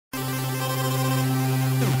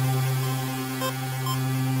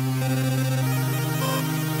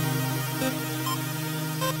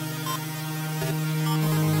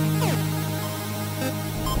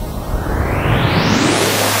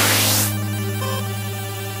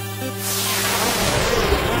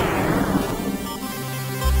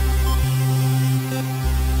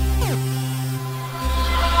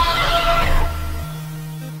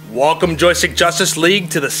Welcome, Joystick Justice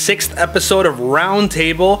League, to the 6th episode of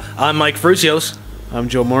Roundtable. I'm Mike Frusios. I'm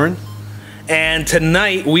Joe Morin. And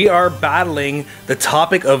tonight we are battling the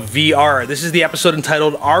topic of VR. This is the episode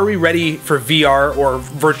entitled, Are We Ready for VR or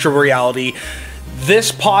Virtual Reality?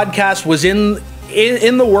 This podcast was in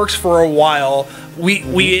the works for a while.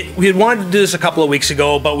 We had wanted to do this a couple of weeks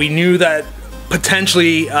ago, but we knew that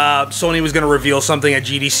potentially Sony was going to reveal something at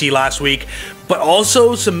GDC last week, but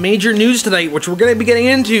also some major news tonight, which we're going to be getting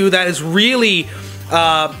into, that has really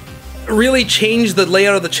changed the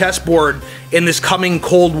layout of the chessboard in this coming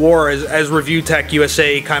Cold War, as Review Tech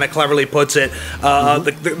USA kind of cleverly puts it.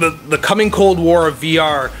 The coming Cold War of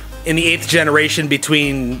VR in the 8th generation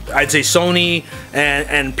between, I'd say, Sony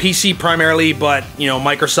and PC primarily, but you know,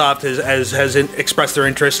 Microsoft has expressed their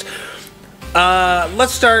interest.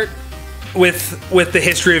 Let's start with the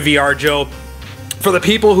history of VR, Joe. For the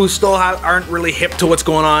people who still aren't really hip to what's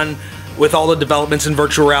going on with all the developments in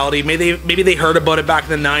virtual reality, maybe they heard about it back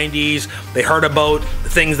in the 90s, they heard about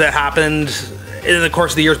things that happened in the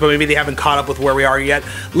course of the years, but maybe they haven't caught up with where we are yet.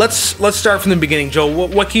 Let's start from the beginning, Joe.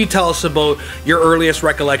 What can you tell us about your earliest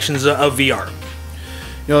recollections of VR?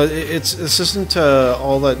 You know, this isn't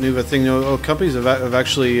all that new of a thing. You know, companies have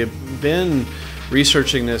actually been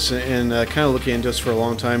researching this and kind of looking into this for a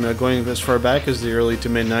long time, going as far back as the early to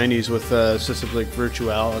mid 90s with systems like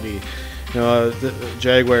virtuality. You know,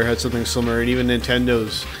 Jaguar had something similar, and even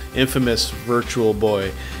Nintendo's infamous Virtual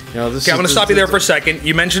Boy. You know, I'm going to stop you there for a second.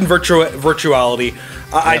 You mentioned virtuality.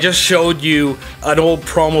 I just showed you an old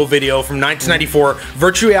promo video from 1994.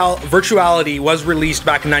 Virtuality was released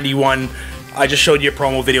back in 91. I just showed you a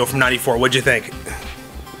promo video from 94. What'd you think?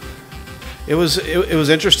 It was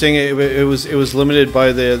interesting. It was limited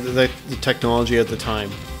by the technology at the time,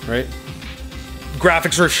 right?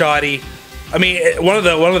 Graphics were shoddy. I mean, one of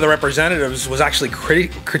the representatives was actually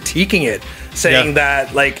critiquing it, saying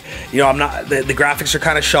that, like, you know, the graphics are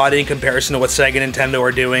kind of shoddy in comparison to what Sega and Nintendo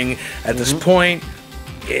are doing at this point.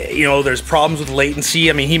 You know, there's problems with latency.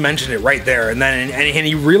 I mean, he mentioned it right there, and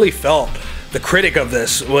he really felt. The critic of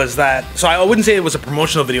this was that, so I wouldn't say it was a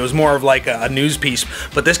promotional video, it was more of like a news piece,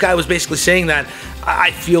 but this guy was basically saying that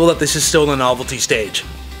I feel that this is still in the novelty stage.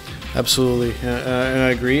 Absolutely, and I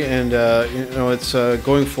agree, and you know, it's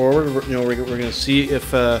going forward, you know, we're going to see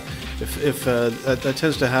if that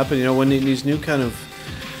tends to happen, you know, when these new kind of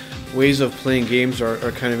ways of playing games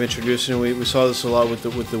are kind of introduced. You know, we saw this a lot with the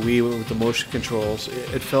Wii, with the motion controls.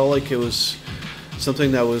 It felt like it was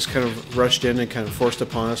something that was kind of rushed in and kind of forced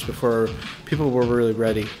upon us before people were really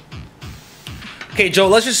ready. Okay, Joe,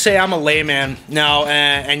 let's just say I'm a layman now,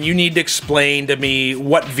 and you need to explain to me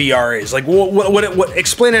what VR is. Like, what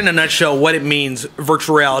explain in a nutshell what it means,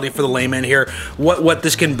 virtual reality, for the layman here, what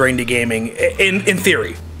this can bring to gaming, in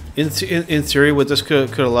theory. In theory, what this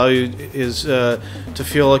could allow you is to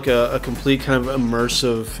feel like a complete kind of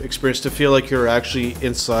immersive experience, to feel like you're actually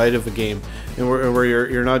inside of a game, and where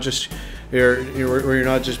you're not just... You're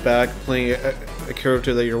not just back playing a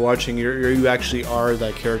character that you're watching. You actually are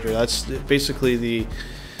that character. That's basically the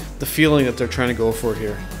feeling that they're trying to go for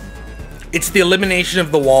here. It's the elimination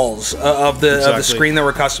of the walls of the screen that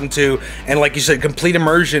we're accustomed to, and like you said, complete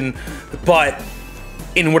immersion. But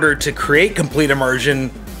in order to create complete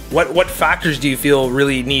immersion, what factors do you feel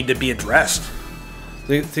really need to be addressed?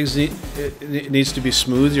 It needs to be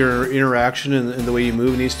smooth. Your interaction and the way you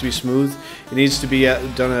move needs to be smooth. It needs to be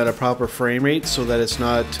done at a proper frame rate so that it's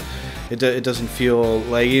not, it doesn't feel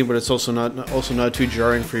laggy, but it's also not too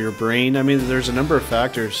jarring for your brain. I mean, there's a number of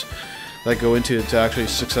factors that go into it to actually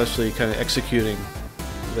successfully kind of executing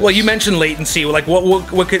this. Well, you mentioned latency. Like,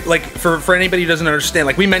 what could, like, for anybody who doesn't understand,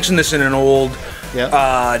 like, we mentioned this in an old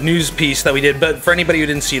news piece that we did, but for anybody who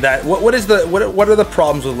didn't see that, what are the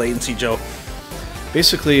problems with latency, Joe?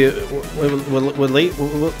 Basically,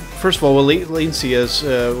 first of all, what latency is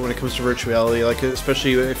when it comes to virtuality, like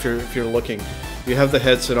especially if you're looking, you have the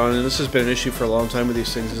headset on, and this has been an issue for a long time with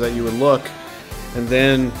these things, is that you would look, and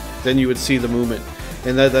then you would see the movement,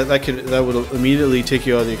 and that would immediately take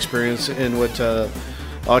you out of the experience. And what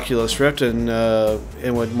Oculus Rift and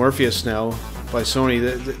what Morpheus now by Sony,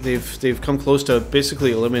 they've come close to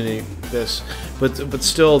basically eliminating this, but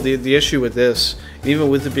still the issue with this, even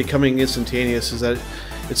with it becoming instantaneous, is that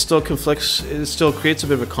it still conflicts. It still creates a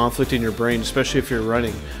bit of a conflict in your brain, especially if you're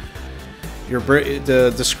running. Your brain,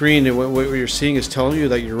 the screen and what you're seeing is telling you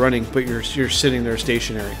that you're running, but you're sitting there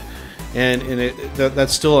stationary, and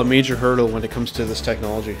that's still a major hurdle when it comes to this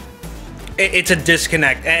technology. It's a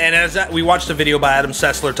disconnect, and as we watched a video by Adam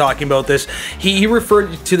Sessler talking about this, he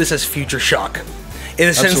referred to this as future shock, in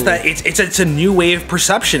the sense that it's a new way of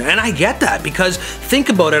perception, and I get that, because think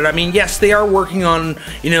about it. I mean, yes, they are working on,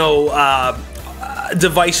 you know,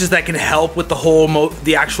 devices that can help with the whole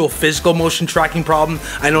the actual physical motion tracking problem.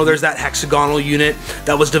 I know there's that hexagonal unit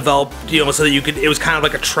that was developed, you know, so that you could, it was kind of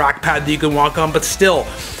like a trackpad that you could walk on, but still,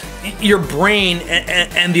 your brain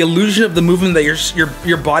and the illusion of the movement that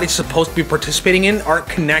your body's supposed to be participating in aren't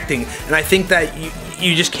connecting, and I think that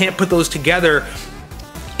you just can't put those together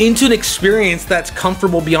into an experience that's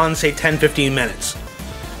comfortable beyond, say, 10-15 minutes.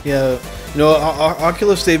 Yeah, you know,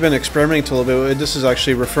 Oculus, they've been experimenting a little bit. This is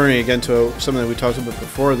actually referring again to something that we talked about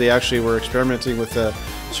before. They actually were experimenting with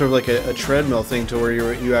sort of like a treadmill thing, to where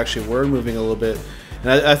you actually were moving a little bit.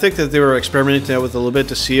 And I think that they were experimenting that with a little bit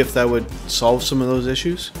to see if that would solve some of those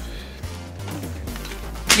issues.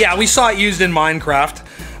 Yeah, we saw it used in Minecraft.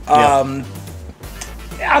 Yeah.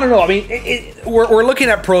 I don't know. I mean, we're looking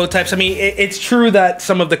at prototypes. I mean, it's true that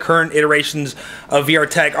some of the current iterations of VR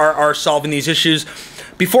tech are solving these issues.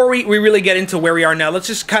 Before we really get into where we are now, let's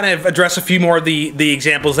just kind of address a few more of the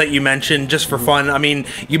examples that you mentioned, just for fun. I mean,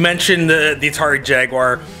 you mentioned the Atari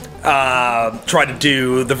Jaguar tried to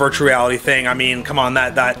do the virtual reality thing. I mean, come on,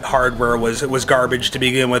 that hardware was garbage to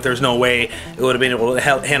begin with. There's no way it would have been able to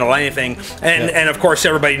handle anything. And of course,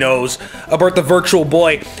 everybody knows about the Virtual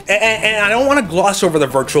Boy. And I don't want to gloss over the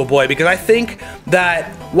Virtual Boy, because I think that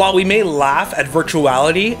while we may laugh at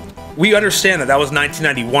virtuality, we understand that was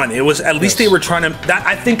 1991. It was, at least they were trying to,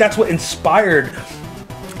 I think that's what inspired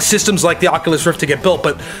systems like the Oculus Rift to get built.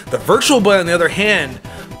 But the Virtual Boy, on the other hand,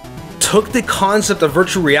 took the concept of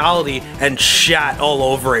virtual reality and shat all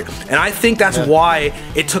over it. And I think that's why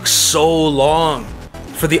it took so long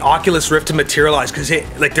for the Oculus Rift to materialize, because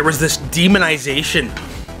there was this demonization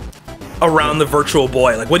around the Virtual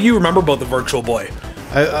Boy. Like, what do you remember about the Virtual Boy?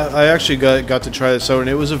 I actually got to try this out, and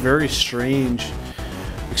it was a very strange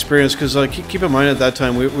experience, because keep in mind, at that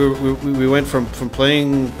time we went from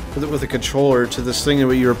playing with a controller to this thing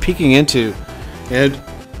that you were peeking into, and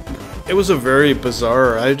it was a very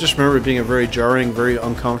bizarre, I just remember it being a very jarring, very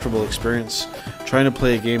uncomfortable experience trying to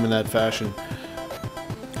play a game in that fashion.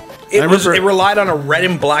 It relied on a red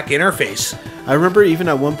and black interface. I remember even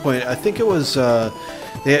at one point, I think it was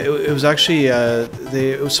it was actually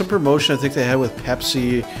it was some promotion I think they had with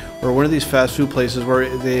Pepsi or one of these fast food places, where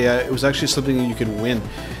it was actually something that you could win.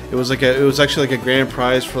 It was actually like a grand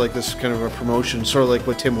prize for like this kind of a promotion, sort of like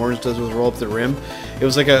what Tim Hortons does with Roll Up the Rim. It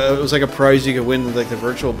was like a prize you could win, like the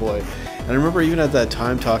Virtual Boy. And I remember even at that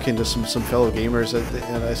time talking to some fellow gamers,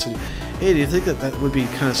 and I said, "Hey, do you think that would be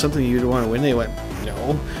kind of something you'd want to win?" They went,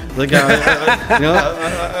 "No." Like,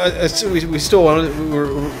 we still wanted.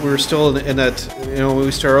 We were still in that. You know,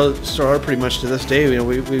 we started pretty much to this day. You know,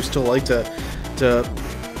 we still like to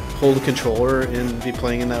hold a controller and be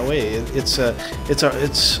playing in that way. It's a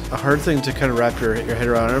hard thing to kind of wrap your head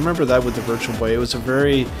around. I remember that with the Virtual Boy. It was a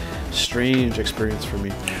very strange experience for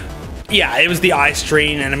me. Yeah, it was the eye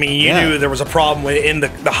strain, and I mean, you knew there was a problem in the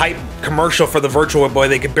hype commercial for the Virtual Boy.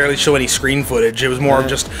 They could barely show any screen footage. It was more of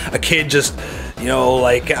just a kid just, you know,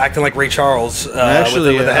 like acting like Ray Charles with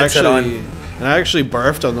the headset on. And I actually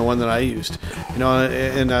barfed on the one that I used, you know,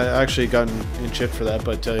 and I actually got in shit for that,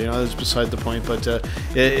 but, you know, that's beside the point. But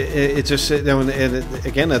it just, and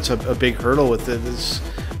again, that's a big hurdle with this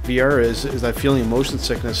VR is that feeling of motion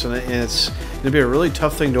sickness, and it's going to be a really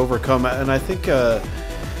tough thing to overcome. And I think,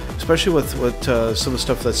 especially with some of the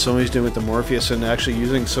stuff that Sony's doing with the Morpheus and actually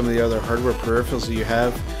using some of the other hardware peripherals that you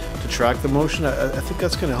have to track the motion, I think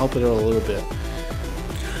that's going to help it out a little bit.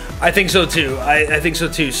 I think so too. I think so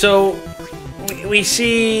too. So we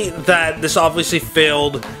see that this obviously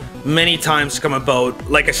failed many times to come about.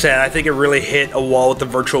 Like I said, I think it really hit a wall with the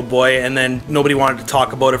Virtual Boy, and then nobody wanted to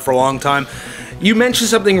talk about it for a long time. You mentioned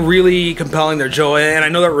something really compelling there, Joe, and I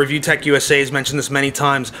know that Review Tech USA has mentioned this many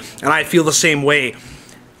times, and I feel the same way.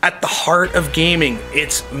 At the heart of gaming,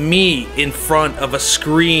 it's me in front of a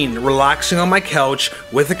screen, relaxing on my couch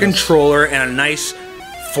with a controller and a nice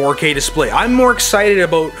 4K display. I'm more excited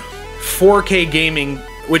about 4K gaming,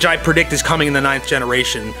 which I predict is coming in the 9th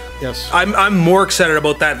generation. Yes, I'm more excited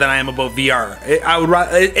about that than I am about VR.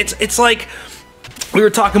 It's like, we were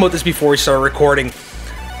talking about this before we started recording.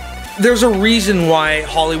 There's a reason why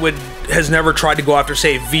Hollywood has never tried to go after,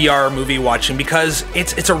 say, VR movie watching, because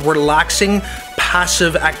it's a relaxing,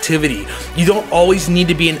 passive activity. You don't always need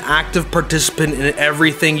to be an active participant in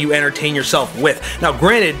everything you entertain yourself with. Now,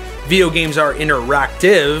 granted, video games are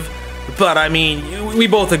interactive, but I mean, we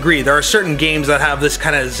both agree there are certain games that have this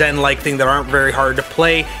kind of zen-like thing that aren't very hard to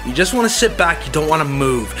play. You just want to sit back, you don't want to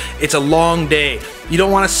move. It's a long day. You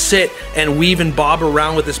don't want to sit and weave and bob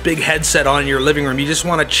around with this big headset on in your living room. You just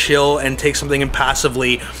want to chill and take something in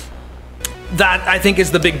passively. That, I think,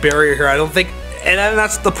 is the big barrier here. I don't think, and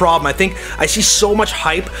that's the problem. I think I see so much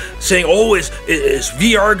hype saying, oh, is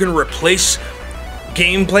VR going to replace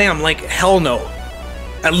gameplay, I'm like, hell no.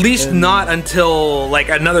 At least not until like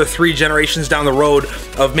another 3 generations down the road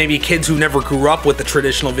of maybe kids who never grew up with the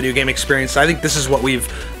traditional video game experience. I think this is what we've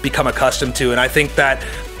become accustomed to, and I think that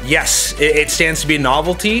yes, it stands to be a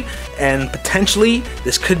novelty, and potentially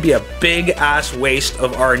this could be a big ass waste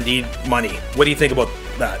of R&D money. What do you think about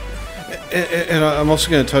that? And I'm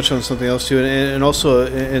also going to touch on something else too, and also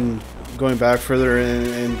in going back further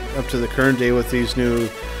and up to the current day with these new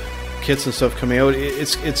kits and stuff coming out,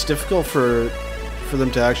 it's difficult for them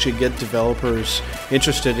to actually get developers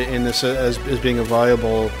interested in this as being a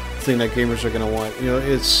viable thing that gamers are going to want. You know,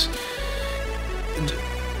 it's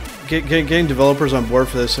getting developers on board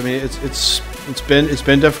for this. I mean, it's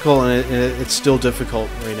been difficult, and it's still difficult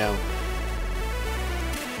right now.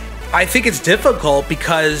 I think it's difficult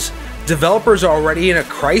because developers are already in a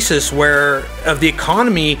crisis of the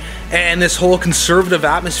economy and this whole conservative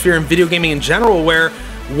atmosphere in video gaming in general, where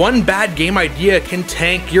one bad game idea can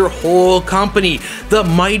tank your whole company. The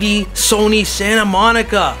mighty Sony Santa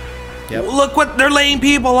Monica. Yep. Look what they're laying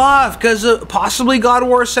people off because possibly God of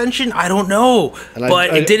War Ascension. I don't know,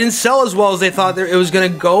 but it didn't sell as well as they thought it was going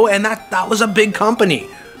to go, and that was a big company.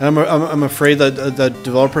 I'm afraid that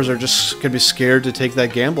developers are just going to be scared to take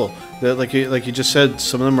that gamble. That, like you just said,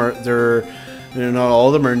 some of them not all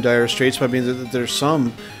of them are in dire straits, but I mean there's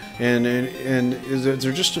some. And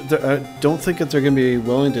they're just, I don't think that they're going to be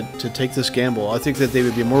willing to take this gamble. I think that they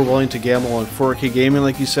would be more willing to gamble on 4K gaming,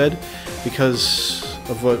 like you said, because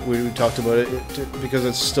of what we talked about, because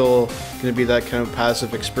it's still going to be that kind of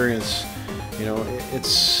passive experience. You know,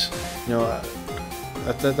 it's, you know,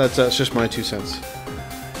 that's just my 2 cents.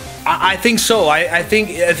 I think so. I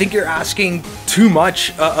think you're asking too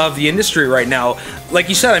much of the industry right now. Like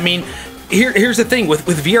you said, I mean, here's the thing with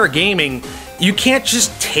VR gaming. You can't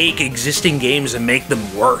just take existing games and make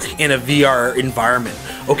them work in a VR environment,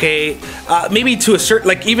 okay? Maybe to a certain,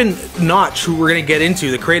 like even Notch, who we're gonna get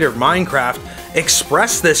into, the creator of Minecraft,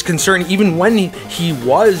 expressed this concern even when he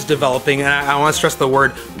was developing, and I wanna stress the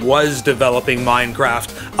word was developing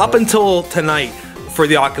Minecraft, up until tonight for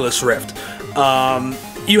the Oculus Rift.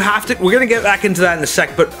 You have to, we're gonna get back into that in a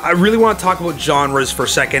sec, but I really wanna talk about genres for a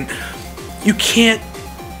second. You can't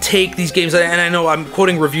take these games, and I know I'm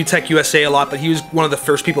quoting Review Tech USA a lot, but he was one of the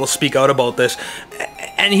first people to speak out about this,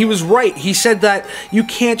 and he was right. He said that you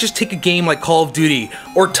can't just take a game like Call of Duty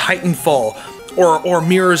or Titanfall or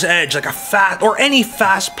Mirror's Edge, like any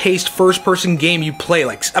fast-paced first-person game you play.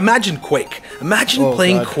 Like imagine Quake. Imagine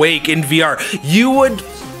playing Quake in VR. You would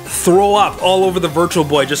throw up all over the Virtual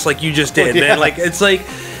Boy just like you just did, man. Like it's like,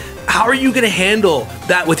 how are you going to handle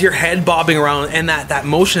that with your head bobbing around and that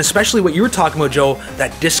motion, especially what you were talking about, Joe,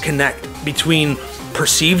 that disconnect between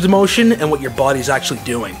perceived motion and what your body's actually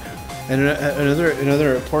doing? And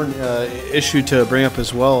another important issue to bring up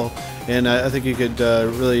as well, and I think you could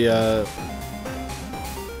really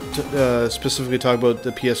specifically talk about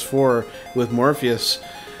the PS4 with Morpheus,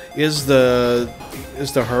 is the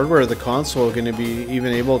hardware of the console going to be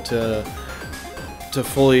even able to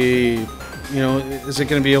fully, you know, is it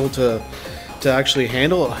going to be able to actually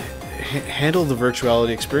handle the virtuality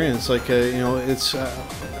experience? Like, you know, it's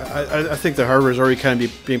I think the hardware is already kind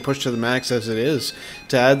of being pushed to the max as it is.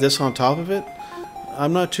 To add this on top of it,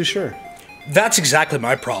 I'm not too sure. That's exactly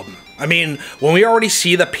my problem. I mean, when we already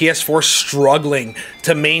see the PS4 struggling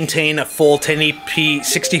to maintain a full 1080p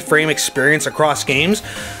 60 frame experience across games,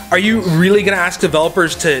 are you really going to ask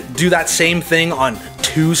developers to do that same thing on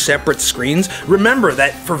 2 separate screens? Remember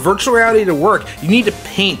that for virtual reality to work, you need to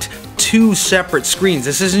paint 2 separate screens.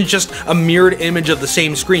 This isn't just a mirrored image of the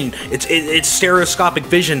same screen. It's stereoscopic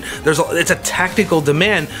vision. It's a tactical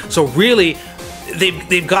demand. So really,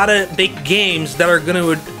 they've got to make games that are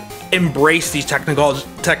going to embrace these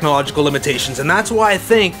technological limitations, and that's why I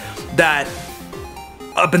think that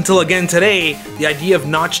up until again today, the idea of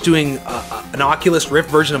Notch doing an Oculus Rift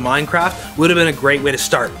version of Minecraft would have been a great way to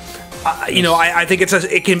start. You know, I think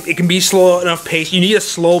it can be slow enough pace. You need a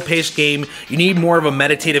slow paced game. You need more of a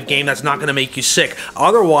meditative game that's not going to make you sick.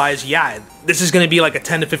 Otherwise, yeah, this is going to be like a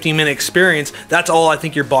 10 to 15 minute experience. That's all I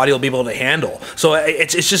think your body will be able to handle. So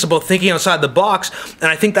it's just about thinking outside the box, and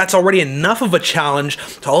I think that's already enough of a challenge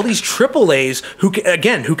to all these AAAs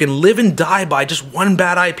who can live and die by just one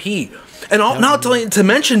bad IP. And not to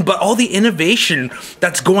mention, but all the innovation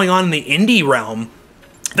that's going on in the indie realm,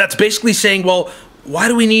 that's basically saying, well, why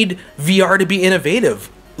do we need VR to be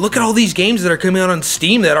innovative? Look at all these games that are coming out on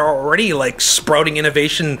Steam that are already like sprouting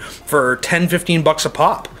innovation for $10-15 a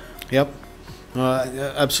pop. Yep,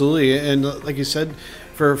 absolutely. And like you said,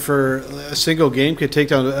 for a single game could take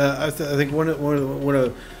down. I think one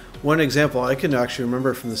of one example I can actually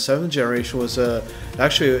remember from the 7th generation was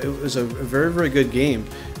actually it was a very, very good game.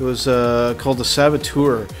 It was called The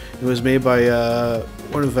Saboteur. It was made by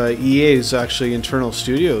one of EA's actually internal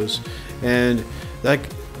studios, and that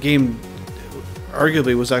game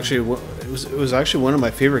arguably was actually it was actually one of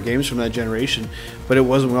my favorite games from that generation, but it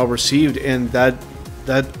wasn't well received, and that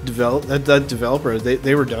developer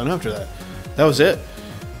they were done after that. That was it.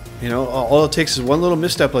 You know, all it takes is one little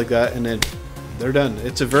misstep like that, and then they're done.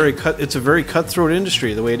 It's a very cutthroat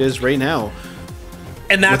industry the way it is right now,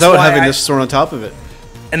 and that's without why having this thrown on top of it.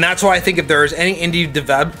 And that's why I think if there's any indie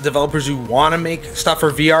developers who want to make stuff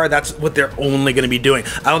for VR, that's what they're only going to be doing.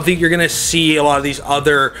 I don't think you're going to see a lot of these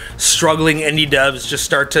other struggling indie devs just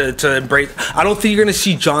start to embrace. I don't think you're going to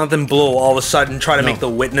see Jonathan Blow all of a sudden try to make The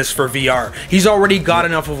Witness for VR. He's already got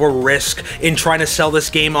enough of a risk in trying to sell this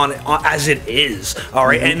game on as it is. All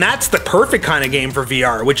right, and that's the perfect kind of game for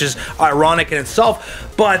VR, which is ironic in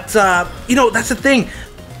itself. But you know, that's the thing.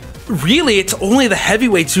 Really, it's only the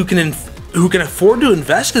heavyweights who can afford to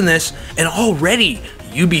invest in this, and already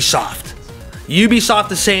Ubisoft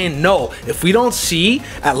is saying no. If we don't see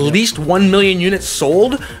at least 1 million units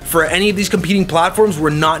sold for any of these competing platforms,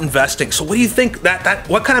 we're not investing. So what do you think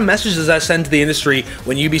what kind of message does that send to the industry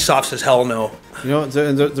when Ubisoft says hell no? You know,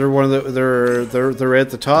 they're one of they're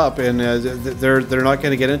at the top, and they're not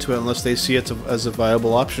going to get into it unless they see it as a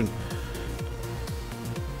viable option.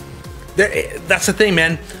 That's the thing,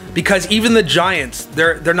 man. Because even the giants,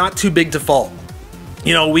 they're not too big to fall.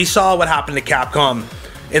 You know, we saw what happened to Capcom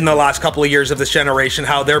in the last couple of years of this generation.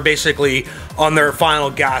 How they're basically on their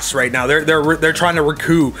final gas right now. They're trying to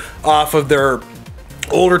recoup off of their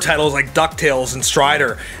older titles like DuckTales and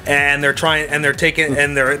Strider, and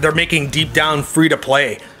they're making Deep Down free to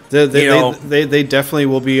play. They definitely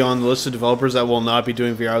will be on the list of developers that will not be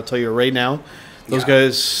doing VR. I'll tell you right now, those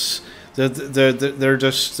guys. They're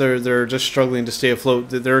just struggling to stay afloat.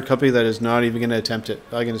 They're a company that is not even going to attempt it.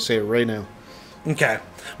 I'm going to say it right now. Okay.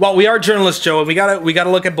 Well, we are journalists, Joe, and we gotta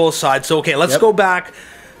look at both sides. So okay, let's go back.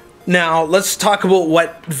 Now let's talk about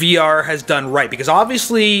what VR has done right, because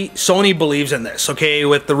obviously Sony believes in this. Okay,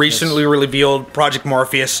 with the recently revealed Project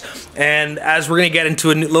Morpheus, and as we're going to get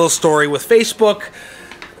into a little story with Facebook.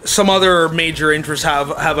 Some other major interests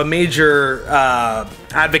have a major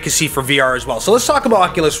advocacy for VR as well. So let's talk about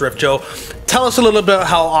Oculus Rift, Joe. Tell us a little bit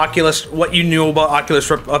what you knew about Oculus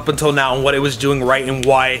Rift up until now, and what it was doing right, and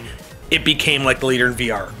why it became like the leader in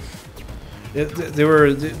VR.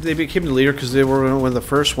 They became the leader because they were one of the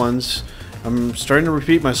first ones. I'm starting to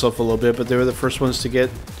repeat myself a little bit, but they were the first ones to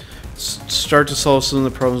start to solve some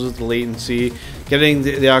of the problems with the latency, getting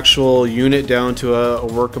the actual unit down to a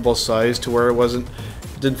workable size to where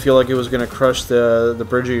didn't feel like it was going to crush the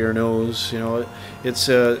bridge of your nose. You know, it's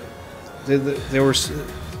they were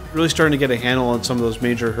really starting to get a handle on some of those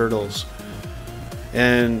major hurdles,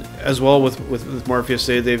 and as well with Morpheus,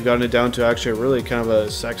 they've gotten it down to actually a really kind of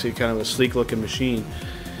a sexy, kind of a sleek looking machine.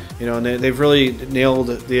 You know, and they've really nailed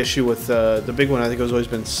the issue with the big one. I think it was always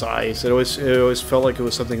been size. It always felt like it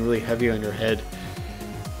was something really heavy on your head.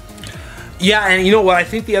 Yeah, and you know what? I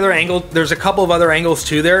think the other angle, there's a couple of other angles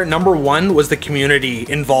too there. Number one was the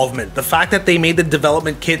community involvement. The fact that they made the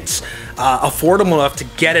development kits affordable enough to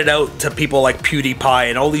get it out to people like PewDiePie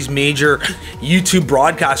and all these major YouTube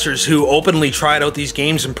broadcasters who openly tried out these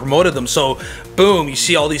games and promoted them. So, boom, you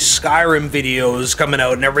see all these Skyrim videos coming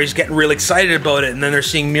out and everybody's getting really excited about it. And then they're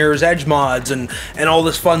seeing Mirror's Edge mods and all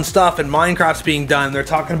this fun stuff, and Minecraft's being done. They're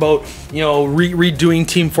talking about, you know, redoing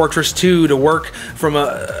Team Fortress 2 to work from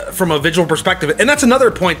a visual perspective. And that's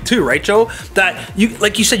another point too, right, Joe? That you,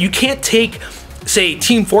 like you said, you can't take, say,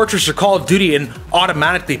 Team Fortress or Call of Duty and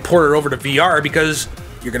automatically port it over to VR, because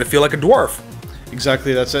you're gonna feel like a dwarf.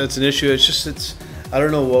 Exactly, that's an issue. It's I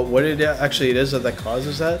don't know what it actually is that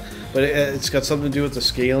causes that, but it's got something to do with the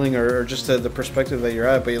scaling or just the perspective that you're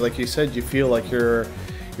at. But like you said, you feel like you're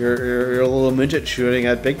a little midget shooting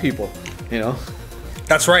at big people, you know.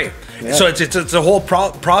 That's right. Yeah. So it's a whole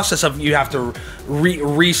process of, you have to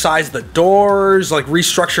resize the doors, like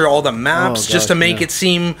restructure all the maps, just to make it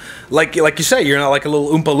seem like you say, you're not like a little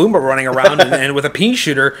Oompa Loompa running around and with a pea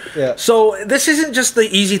shooter. Yeah. So this isn't just the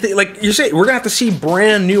easy thing. Like you say, we're gonna have to see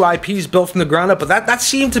brand new IPs built from the ground up. But that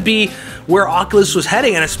seemed to be where Oculus was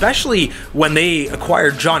heading, and especially when they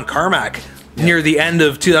acquired John Carmack near the end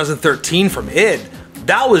of 2013 from id.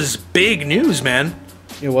 That was big news, man.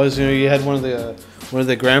 It was. You know, you had one of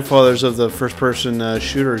the grandfathers of the first-person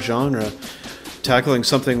shooter genre tackling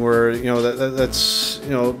something where, you know, that's, you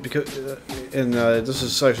know, because and this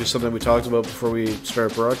is actually something we talked about before we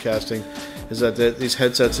started broadcasting, is that these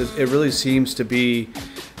headsets, it really seems to be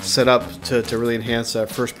set up to really enhance that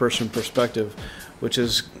first-person perspective, which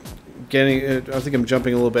is getting. I think I'm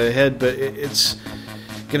jumping a little bit ahead, but it's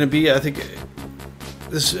going to be. I think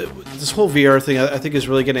this whole VR thing, I think, is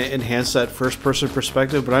really going to enhance that first-person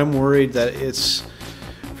perspective. But I'm worried that it's,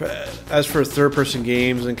 as for third-person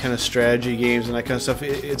games and kind of strategy games and that kind of stuff,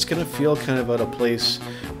 it's going to feel kind of out of place,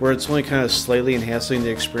 where it's only kind of slightly enhancing the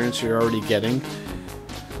experience you're already getting.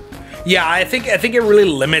 Yeah, I think it really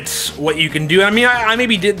limits what you can do. I mean, I may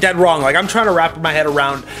be dead wrong. Like, I'm trying to wrap my head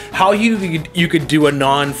around how you could do a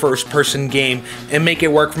non-first-person game and make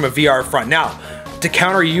it work from a VR front. Now, to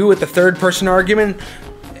counter you with the third-person argument,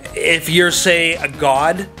 if you're, say, a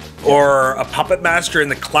god or a puppet master in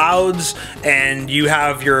the clouds, and you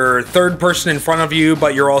have your third person in front of you,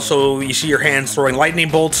 but you see your hands throwing lightning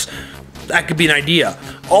bolts, that could be an idea.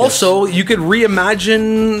 Also, you could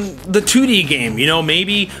reimagine the 2D game. You know,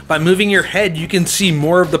 maybe by moving your head, you can see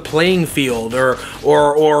more of the playing field,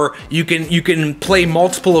 or you can play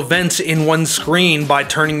multiple events in one screen by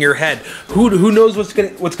turning your head. Who knows what's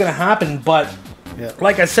gonna happen? But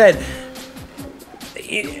like I said,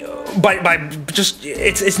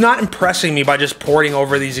 it's not impressing me by just porting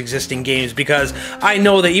over these existing games, because I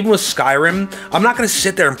know that even with Skyrim, I'm not going to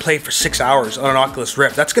sit there and play for 6 hours on an Oculus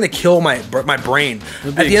Rift. That's going to kill my brain.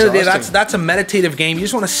 At the end of the day, that's a meditative game. You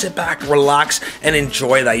just want to sit back, relax, and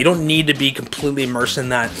enjoy that. You don't need to be completely immersed in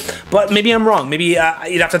that. But maybe I'm wrong. Maybe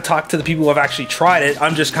you'd have to talk to the people who have actually tried it.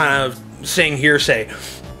 I'm just kind of saying hearsay.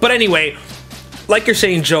 But anyway, like you're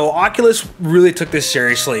saying, Joe, Oculus really took this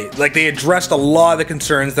seriously. Like, they addressed a lot of the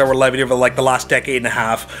concerns that were levied over like the last decade and a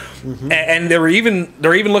half, and they're even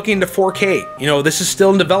looking into 4K. You know, this is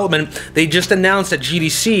still in development. They just announced at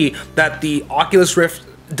GDC that the Oculus Rift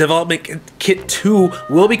Development Kit 2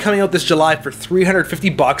 will be coming out this July for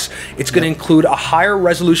 $350. It's going to include a higher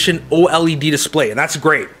resolution OLED display, and that's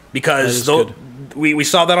great, because we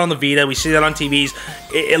saw that on the Vita, we see that on TVs.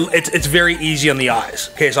 It's very easy on the eyes.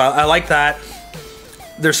 Okay, so I like that.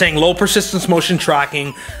 They're saying low persistence motion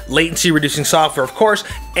tracking, latency reducing software, of course,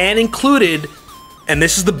 and included, and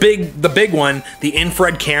this is the big one, the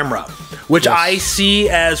infrared camera, which I see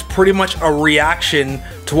as pretty much a reaction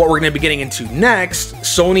to what we're going to be getting into next,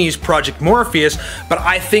 Sony's Project Morpheus. But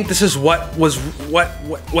I think this is what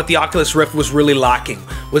the Oculus Rift was really lacking,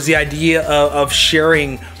 was the idea of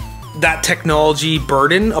sharing that technology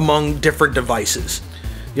burden among different devices.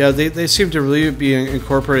 Yeah, they seem to really be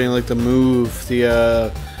incorporating like the Move,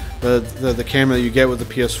 the camera that you get with the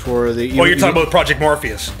PS4. You're talking about Project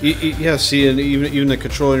Morpheus. Yeah, see, and even the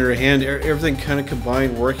controller in your hand, everything kind of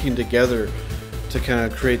combined, working together to kind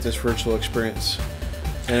of create this virtual experience.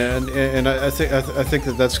 And I think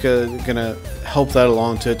that's gonna help that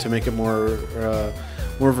along to make it more of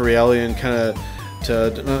a reality, and kind of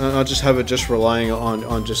to not just have it just relying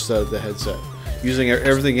on just the headset, using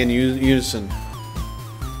everything in unison.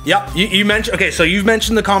 Yep, you mentioned, okay, so you've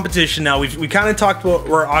mentioned the competition now. We kind of talked about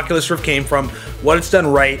where Oculus Rift came from, what it's done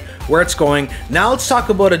right, where it's going. Now let's talk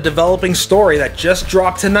about a developing story that just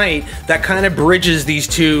dropped tonight that kind of bridges these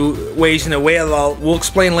two ways in a way that we'll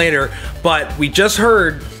explain later. But we just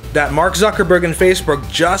heard that Mark Zuckerberg and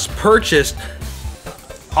Facebook just purchased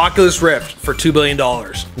Oculus Rift for $2 billion.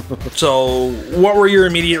 So what were your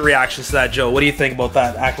immediate reactions to that, Joe? What do you think about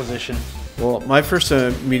that acquisition? Well, my first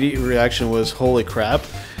immediate reaction was, holy crap.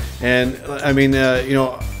 And I mean, you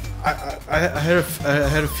know, I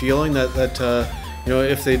had a feeling that you know,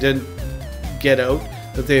 if they didn't get out,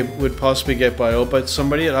 that they would possibly get bought out by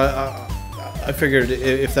somebody. I figured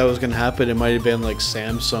if that was going to happen, it might have been like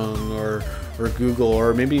Samsung or Google,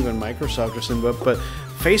 or maybe even Microsoft or something. But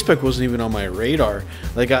Facebook wasn't even on my radar.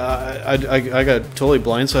 Like, I got totally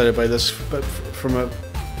blindsided by this, but from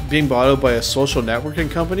being bought out by a social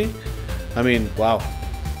networking company. I mean, wow.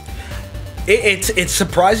 It's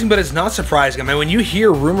surprising, but it's not surprising. I mean, when you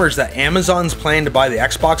hear rumors that Amazon's planning to buy the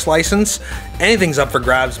Xbox license, anything's up for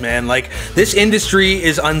grabs, man. Like, this industry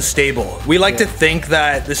is unstable. We like to think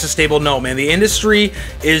that this is stable. No, man, the industry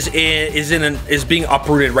is being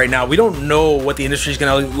uprooted right now. We don't know what the industry is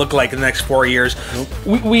going to look like in the next 4 years.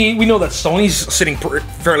 Nope. We know that Sony's sitting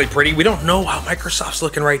fairly pretty. We don't know how Microsoft's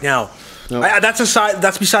looking right now. Nope. That's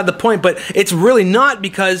beside the point, but it's really not,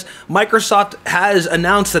 because Microsoft has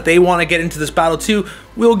announced that they want to get into this battle too.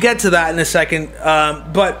 We'll get to that in a second,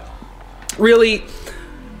 but really,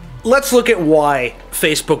 let's look at why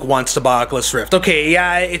Facebook wants to buy Oculus Rift. Okay,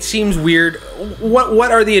 yeah, it seems weird.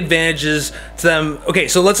 What are the advantages to them? Okay,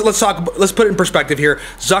 so let's put it in perspective here.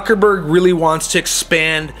 Zuckerberg really wants to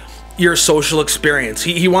expand your social experience.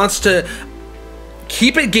 He wants to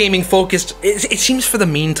keep it gaming focused. It seems for the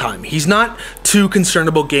meantime. He's not too concerned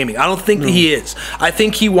about gaming. I don't think that he is. I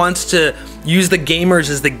think he wants to use the gamers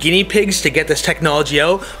as the guinea pigs to get this technology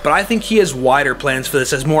out, but I think he has wider plans for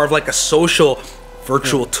this as more of like a social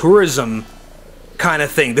virtual tourism kind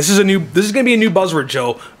of thing. This is going to be a new buzzword,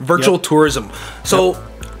 Joe. Virtual tourism. So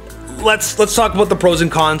let's talk about the pros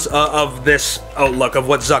and cons of this outlook of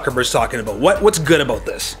what Zuckerberg's talking about. What's good about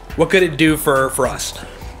this? What could it do for us?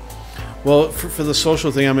 Well, for the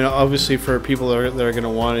social thing, I mean, obviously for people that are going to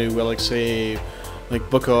want to, like, say, like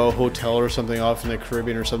book a hotel or something off in the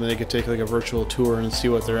Caribbean or something, they could take like a virtual tour and see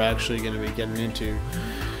what they're actually going to be getting into.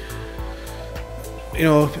 You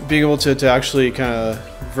know, being able to actually kind of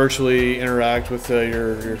virtually interact with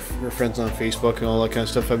your friends on Facebook and all that kind of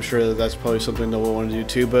stuff, I'm sure that's probably something that we'll want to do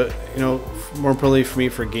too. But, you know, more importantly for me,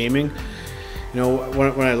 for gaming, you know,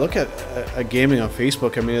 when I look at gaming on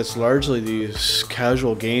Facebook, I mean, it's largely these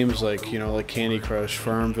casual games like, you know, like Candy Crush,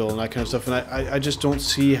 Farmville, and that kind of stuff. And I just don't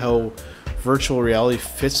see how virtual reality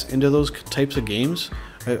fits into those types of games.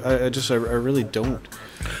 I really don't.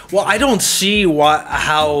 Well, I don't see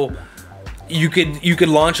how you could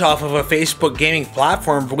launch off of a Facebook gaming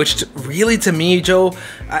platform, which really, to me, Joe,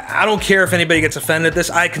 I don't care if anybody gets offended at this.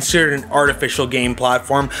 I consider it an artificial game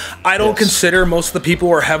platform. I don't consider most of the people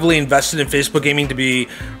who are heavily invested in Facebook gaming to be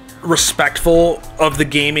respectful of the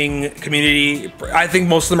gaming community. I think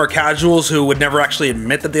most of them are casuals who would never actually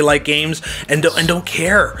admit that they like games and don't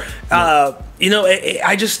care. You know,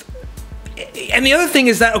 I just. And the other thing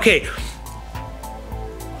is that, okay,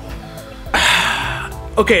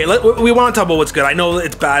 we want to talk about what's good. I know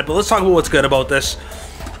it's bad, but let's talk about what's good about this.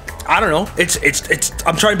 I don't know. It's.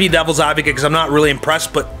 I'm trying to be devil's advocate because I'm not really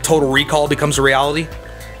impressed, but Total Recall becomes a reality.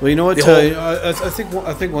 Well, you know what? I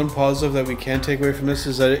think one positive that we can take away from this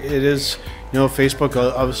is that it is, you know, Facebook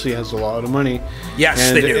obviously has a lot of money.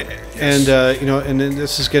 Yes, they do. And you know, and then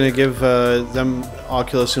this is going to give them,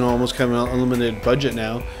 Oculus, you know, almost kind of an unlimited budget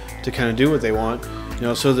now to kind of do what they want. You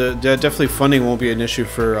know, so definitely funding won't be an issue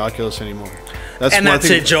for Oculus anymore. That's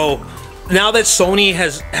it, Joe. Now that Sony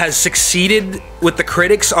has succeeded with the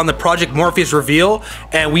critics on the Project Morpheus reveal,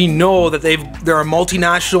 and we know that they're a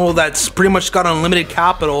multinational that's pretty much got unlimited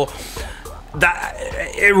capital, that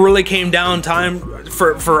it really came down time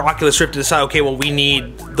for Oculus Rift to decide, okay, well, we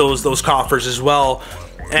need those coffers as well.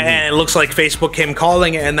 And it looks like Facebook came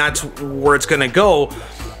calling, and that's where it's going to go.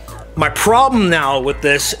 My problem now with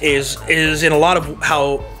this is in a lot of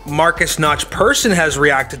how Marcus Notch Person has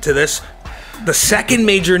reacted to this. The second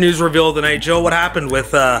major news reveal of the night, Joe, what happened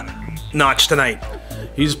with Notch tonight?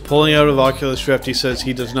 He's pulling out of Oculus Rift. He says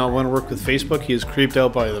he does not want to work with Facebook. He is creeped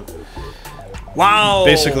out by them. Wow.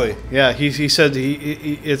 Basically, yeah. He said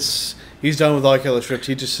he's done with Oculus Rift.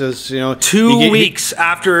 He just says, you know, 2 weeks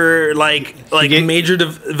after major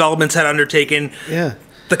developments had undertaken. Yeah.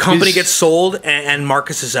 The company gets sold and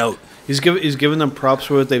Marcus is out. He's given them props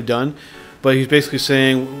for what they've done, but he's basically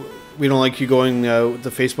saying, we don't like you going the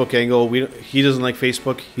Facebook angle. He doesn't like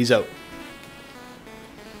Facebook. He's out.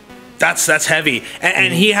 That's heavy,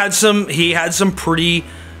 and he had some pretty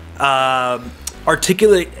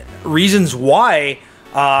articulate reasons why.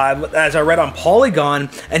 As I read on Polygon,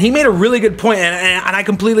 and he made a really good point, and I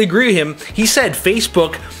completely agree with him. He said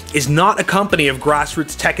Facebook is not a company of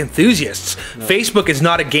grassroots tech enthusiasts. No. Facebook is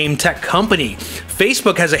not a game tech company.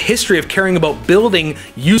 Facebook has a history of caring about building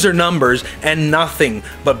user numbers and nothing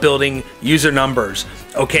but building user numbers.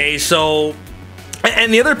 Okay, so,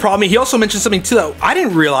 and the other problem, he also mentioned something too that I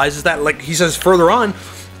didn't realize, is that, like he says further on,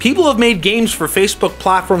 people have made games for Facebook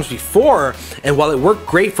platforms before, and while it worked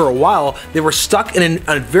great for a while, they were stuck in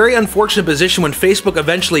a very unfortunate position when Facebook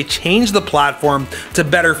eventually changed the platform to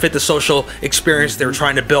better fit the social experience they were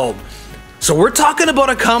trying to build. So we're talking about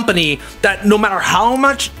a company that no matter how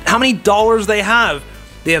many dollars they have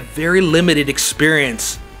very limited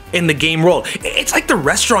experience in the game world. It's like the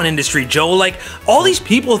restaurant industry, Joe. Like, all these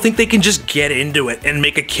people think they can just get into it and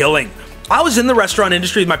make a killing. I was in the restaurant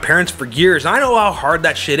industry with my parents for years, and I know how hard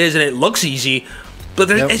that shit is, and it looks easy, but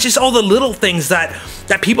it's just all the little things that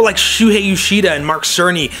people like Shuhei Yoshida and Mark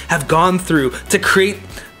Cerny have gone through to create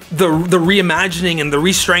the reimagining and the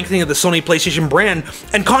re-strengthening of the Sony PlayStation brand.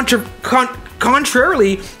 And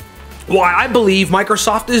contrarily, why I believe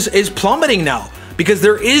Microsoft is plummeting now, because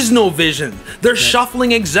there is no vision. They're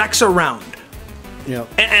shuffling execs around. Yeah.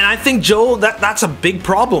 And I think, Joe, that's a big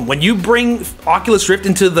problem. When you bring Oculus Rift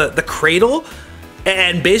into the cradle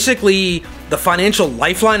and basically the financial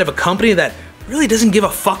lifeline of a company that really doesn't give a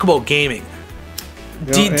fuck about gaming.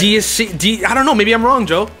 Do you see? I don't know. Maybe I'm wrong,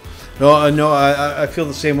 Joe. No, I feel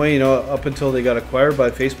the same way. You know, up until they got acquired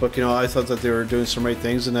by Facebook, you know, I thought that they were doing some right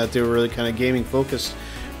things and that they were really kind of gaming focused.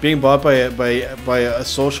 Being bought by a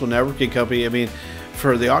social networking company, I mean,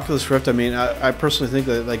 for the Oculus Rift, I mean, I personally think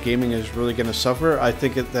that gaming is really going to suffer. I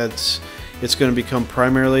think that's, it's going to become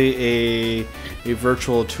primarily a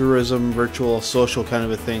virtual tourism, virtual social kind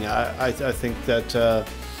of a thing. I think that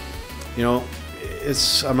you know,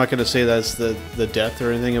 I'm not going to say that's the death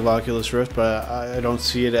or anything of Oculus Rift, but I don't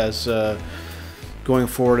see it as going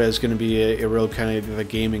forward as going to be a real kind of a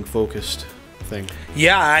gaming focused thing.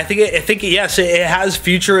 Yeah, I think yes, it has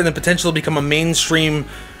future and the potential to become a mainstream,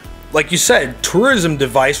 like you said, tourism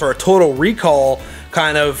device or a total recall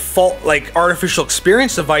kind of like artificial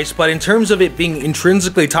experience device. But in terms of it being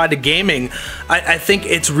intrinsically tied to gaming, I think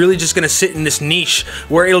it's really just going to sit in this niche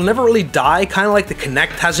where it'll never really die, kind of like the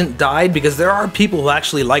Kinect hasn't died, because there are people who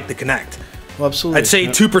actually like the Kinect. Well, absolutely. I'd say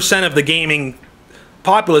 2% of the gaming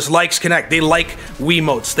populace likes Kinect. They like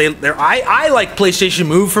Wiimotes. I like PlayStation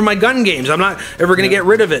Move for my gun games. I'm not ever going to get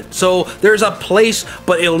rid of it. So there's a place,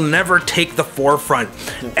 but it'll never take the forefront.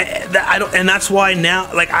 And that's why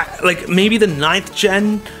now, like maybe the 9th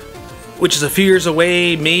gen, which is a few years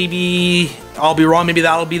away. Maybe I'll be wrong. Maybe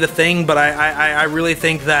that'll be the thing. But I really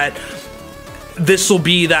think that this will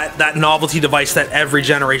be that novelty device that every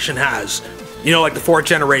generation has. You know, like the 4th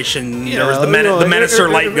generation. Yeah, there was the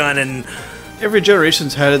Menacer light gun and. Every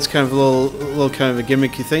generation's had its kind of little kind of a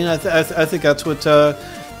gimmicky thing. I think that's what I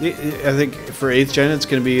think for 8th gen it's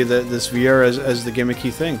going to be this VR as the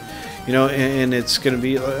gimmicky thing, you know, and it's going to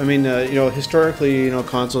be. I mean, you know, historically, you know,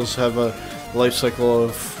 consoles have a life cycle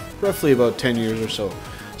of roughly about 10 years or so.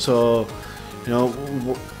 So, you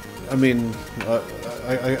know, I mean,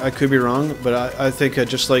 I could be wrong, but I think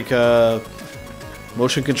just like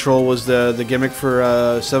motion control was the gimmick for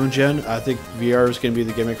 7th gen, I think VR is going to be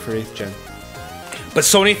the gimmick for 8th gen. But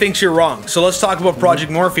Sony thinks you're wrong. So let's talk about Project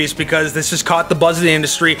Morpheus, because this has caught the buzz of the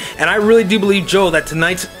industry. And I really do believe, Joe, that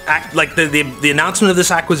tonight's the announcement of this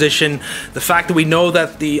acquisition, the fact that we know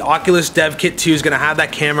that the Oculus Dev Kit 2 is going to have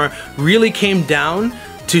that camera, really came down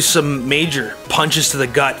to some major punches to the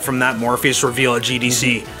gut from that Morpheus reveal at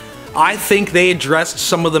GDC. I think they addressed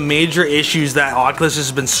some of the major issues that Oculus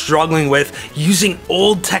has been struggling with using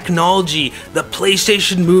old technology, the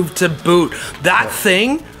PlayStation Move to boot. That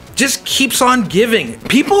thing just keeps on giving.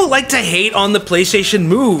 People like to hate on the PlayStation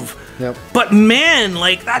Move, but man,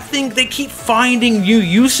 like that thing, they keep finding new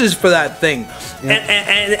uses for that thing.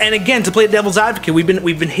 And again, to play devil's advocate, we've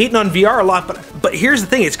been hating on VR a lot, but here's the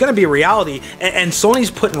thing: it's going to be a reality, and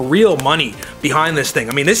Sony's putting real money behind this thing.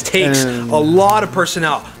 I mean, this takes a lot of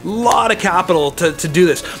personnel, a lot of capital to do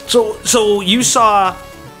this. So you saw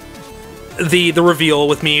the reveal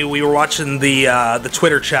with me. We were watching the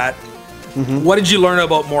Twitter chat. What did you learn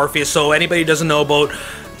about Morpheus? So anybody who doesn't know about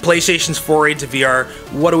PlayStation's foray into VR,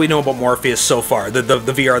 what do we know about Morpheus so far? The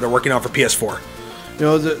VR they're working on for PS4. You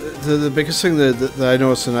know, the biggest thing that I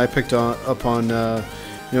noticed and I picked up on,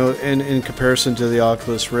 you know, in comparison to the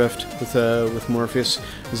Oculus Rift with Morpheus,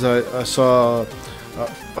 is I saw a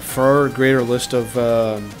far greater list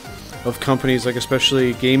of companies, like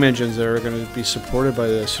especially game engines that are going to be supported by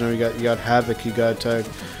this. You know, you got Havok, you got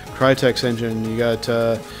Crytek's engine, you got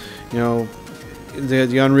you know,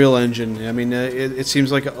 the Unreal Engine. I mean, it seems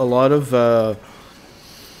like a lot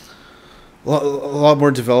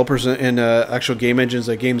more developers and actual game engines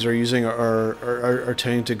that games are using are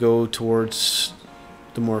tending to go towards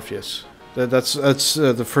the Morpheus. That's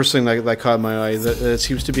the first thing that caught my eye. That it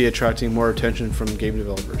seems to be attracting more attention from game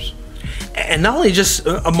developers. And not only just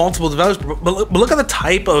multiple developers, but look at the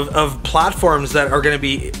type of platforms that are going to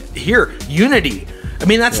be here. Unity. I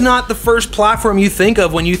mean, that's not the first platform you think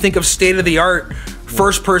of when you think of state-of-the-art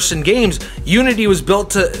first-person games. Unity was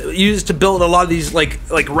used to build a lot of these like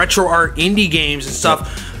retro art indie games and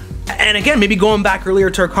stuff. And again, maybe going back earlier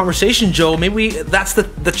to our conversation, Joe, maybe that's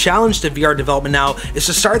the challenge to VR development now, is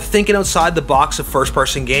to start thinking outside the box of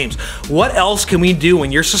first-person games. What else can we do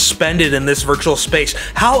when you're suspended in this virtual space?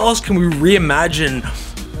 How else can we reimagine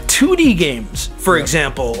 2D games, for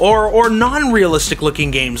example, or non-realistic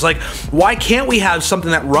looking games? Like, why can't we have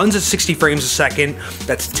something that runs at 60 frames a second,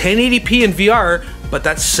 that's 1080p in VR, but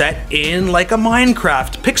that's set in like a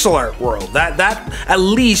Minecraft pixel art world? That at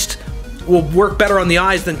least will work better on the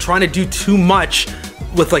eyes than trying to do too much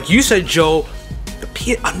with, like you said, Joe,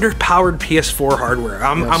 underpowered PS4 hardware.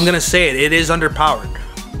 I'm gonna say it is underpowered.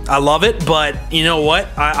 I love it, but you know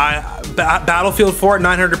what? Battlefield 4 at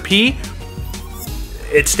 900p,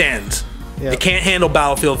 it stands. It can't handle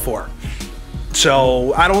Battlefield 4.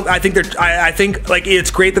 So I think like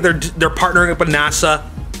it's great that they're partnering up with NASA.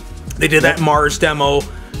 They did that Mars demo.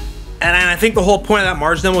 And I think the whole point of that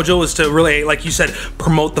Mars demo, Joe, was to really, like you said,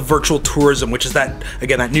 promote the virtual tourism, which is that,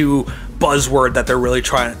 again, that new buzzword that they're really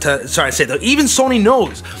trying to say. Though even Sony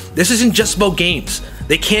knows this isn't just about games.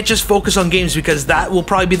 They can't just focus on games, because that will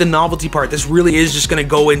probably be the novelty part. This really is just going to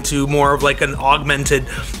go into more of like an augmented,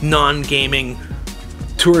 non-gaming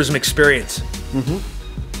tourism experience.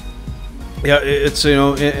 Yeah, it's, you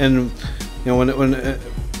know, and you know, when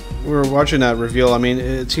we were watching that reveal, I mean,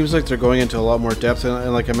 it seems like they're going into a lot more depth,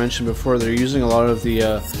 and like I mentioned before, they're using a lot of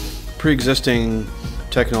the pre-existing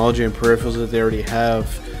technology and peripherals that they already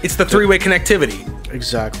have. It's the three-way connectivity.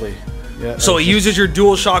 Exactly. Yeah. So it uses your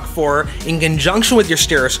DualShock 4 in conjunction with your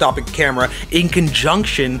stereoscopic camera, in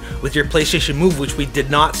conjunction with your PlayStation Move, which we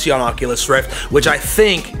did not see on Oculus Rift, which I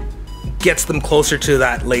think gets them closer to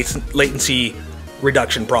that latency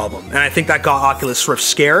reduction problem. And I think that got Oculus Rift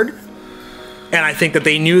scared. And I think that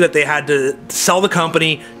they knew that they had to sell the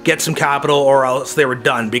company, get some capital, or else they were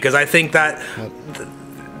done. Because I think that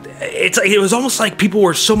it was almost like people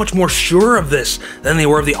were so much more sure of this than they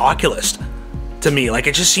were of the Oculus. To me, like,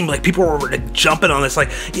 it just seemed like people were jumping on this, like,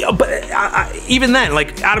 you know, but even then,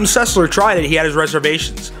 like, Adam Sessler tried it, he had his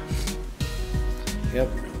reservations. Yep.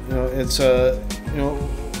 You know, it's you know,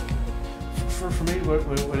 for me, what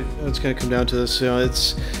it's going to come down to this, you know,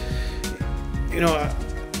 it's, you know,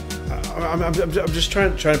 I'm just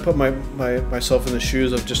trying to put myself in the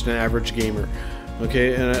shoes of just an average gamer,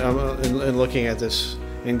 okay, and I'm looking at this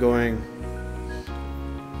and going,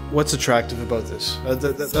 what's attractive about this?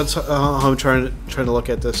 That's how I'm trying to look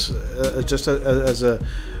at this. Just as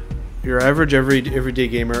your average everyday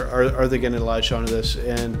gamer, are they going to latch onto this?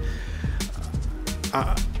 And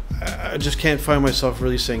I just can't find myself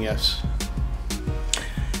really saying yes.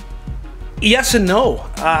 Yes and no.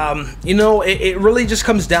 You know, it really just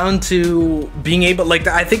comes down to being able, like,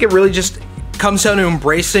 I think it really just comes down to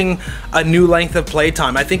embracing a new length of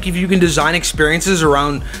playtime. I think if you can design experiences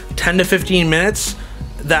around 10 to 15 minutes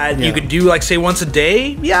that you could do, like, say, once a day,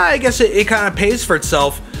 yeah, I guess it kind of pays for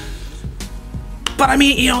itself. But I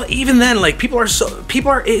mean, you know, even then, like,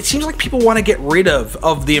 it seems like people want to get rid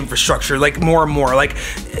of the infrastructure, like, more and more. Like,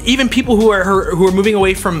 even people who are moving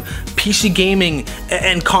away from PC gaming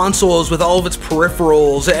and consoles with all of its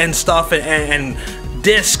peripherals and stuff, and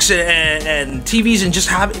discs and TVs, and just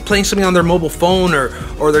playing something on their mobile phone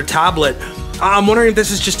or their tablet. I'm wondering if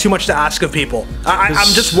this is just too much to ask of people. I'm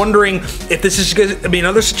just wondering if this is going to be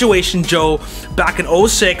another situation, Joe, back in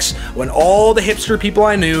 06, when all the hipster people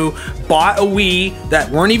I knew bought a Wii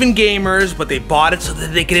that weren't even gamers, but they bought it so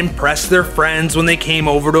that they could impress their friends when they came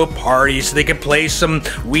over to a party, so they could play some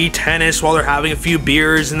Wii tennis while they're having a few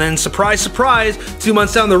beers, and then surprise, surprise, 2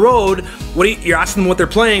 months down the road, you're asking them what they're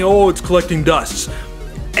playing. Oh, it's collecting dusts.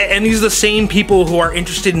 And these are the same people who are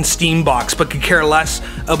interested in Steambox but could care less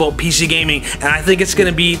about PC gaming. And I think it's going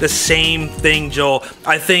to be the same thing, Joel.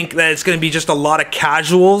 I think that it's going to be just a lot of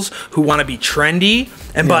casuals who want to be trendy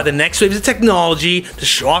and buy the next wave of technology to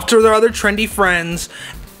show off to their other trendy friends,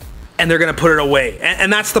 and they're going to put it away.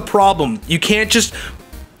 And that's the problem. You can't just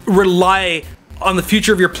rely on the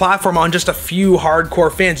future of your platform on just a few hardcore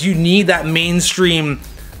fans. You need that mainstream,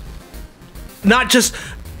 not just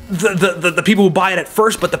the people who buy it at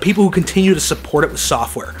first, but the people who continue to support it with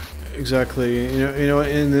software. Exactly. You know,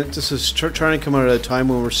 and this is trying to come out at a time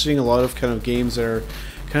when we're seeing a lot of kind of games that are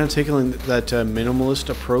kind of taking that minimalist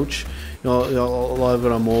approach. You know, a lot of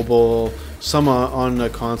it on mobile, some on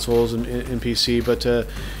consoles and PC. But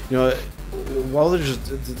you know, while there's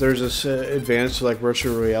this advance to like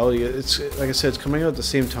virtual reality, it's like I said, it's coming out at the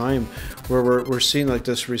same time where we're seeing like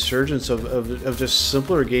this resurgence of just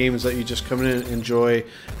simpler games that you just come in and enjoy,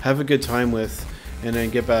 have a good time with, and then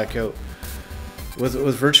get back out.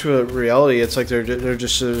 With virtual reality, it's like they're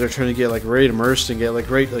trying to get like right immersed and get like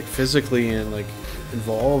right like physically and like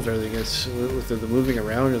involved. Everything it's with the moving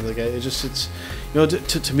around and like it's you know,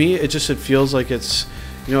 to me it feels like it's,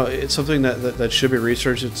 you know, it's something that should be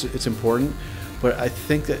researched. It's important, but I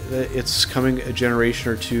think that it's coming a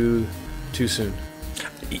generation or two too soon.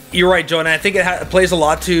 You're right, Joe, and I think it plays a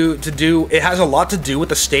lot to do. It has a lot to do with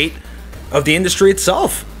the state of the industry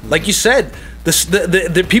itself. Like you said,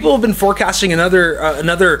 the people have been forecasting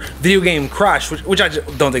another video game crash, which I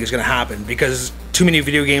don't think is going to happen, because too many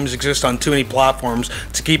video games exist on too many platforms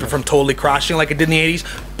to keep it from totally crashing like it did in the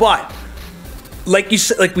 80s. But like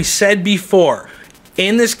we said before,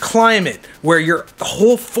 in this climate where the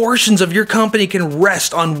whole fortunes of your company can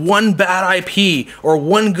rest on one bad IP or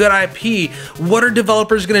one good IP, what are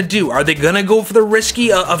developers going to do? Are they going to go for the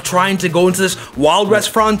risky of trying to go into this Wild West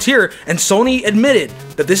frontier? And Sony admitted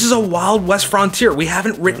that this is a Wild West frontier. We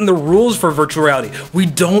haven't written the rules for virtual reality. We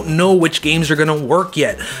don't know which games are going to work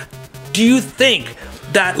yet. Do you think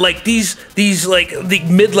that like these like the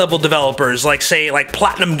mid-level developers, like say like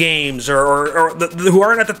Platinum Games or who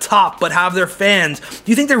aren't at the top but have their fans,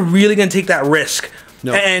 do you think they're really going to take that risk?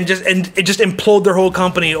 No. And just implode their whole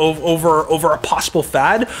company over a possible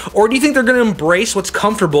fad? Or do you think they're going to embrace what's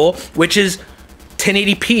comfortable, which is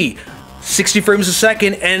 1080p, 60 frames a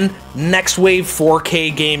second, and next wave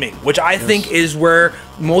 4K gaming, which I think is where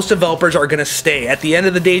most developers are going to stay. At the end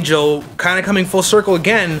of the day, Joe, kind of coming full circle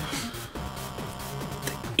again,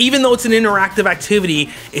 even though it's an interactive activity,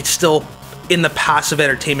 it's still in the passive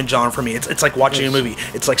entertainment genre for me. It's like watching a movie.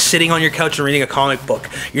 It's like sitting on your couch and reading a comic book.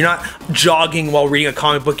 You're not jogging while reading a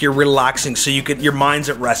comic book. You're relaxing, so your mind's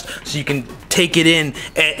at rest, so you can take it in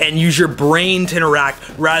and use your brain to interact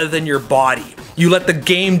rather than your body. You let the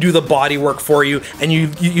game do the body work for you, and you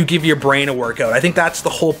give your brain a workout. I think that's the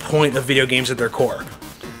whole point of video games at their core.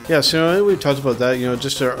 Yeah, so we talked about that.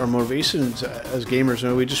 Just our motivations as gamers.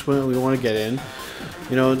 We want to get in.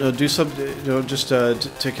 Do something. Just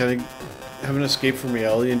to kind of have an escape from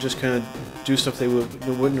reality and just kind of do stuff they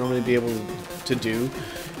wouldn't normally be able to do,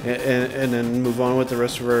 and then move on with the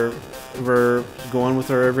rest of our go on with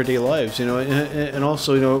our everyday lives. And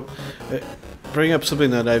also bring up something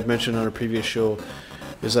that I've mentioned on a previous show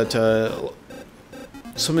is that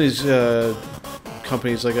some of these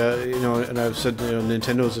companies like and I've said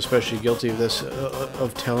Nintendo is especially guilty of this,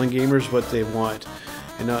 of telling gamers what they want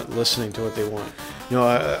and not listening to what they want.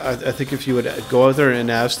 I think if you would go out there and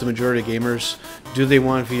ask the majority of gamers, do they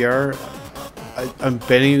want VR? I'm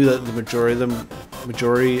betting you that the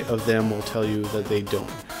majority of them will tell you that they don't.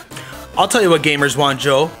 I'll tell you what gamers want,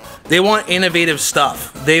 Joe. They want innovative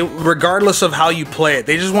stuff. Regardless of how you play it,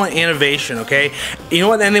 they just want innovation. Okay, you know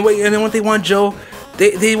what? And what they want, Joe.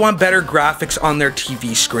 They want better graphics on their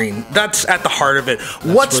TV screen. That's at the heart of it.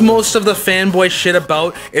 What's most of the fanboy shit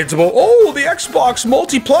about? It's about, the Xbox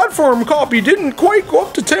multi-platform copy didn't quite go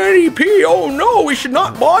up to 1080p. Oh no, we should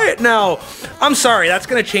not buy it now. I'm sorry, that's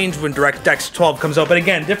going to change when DirectX 12 comes out. But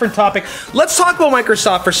again, different topic. Let's talk about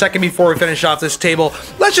Microsoft for a second before we finish off this table.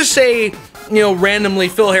 Let's just say, randomly,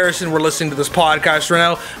 Phil Harrison, we're listening to this podcast right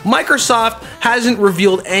now. Microsoft hasn't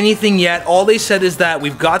revealed anything yet. All they said is that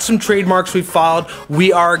we've got some trademarks we've filed.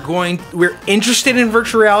 We're interested in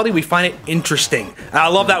virtual reality. We find it interesting. And I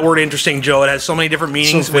love that word interesting, Joe. It has so many different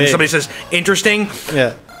meanings when somebody says interesting.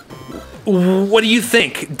 Yeah. What do you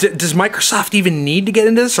think? Does Microsoft even need to get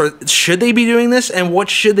into this, or should they be doing this? And what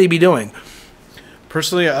should they be doing?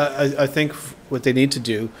 Personally, I think what they need to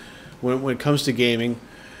do when it comes to gaming,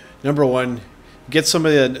 number one, get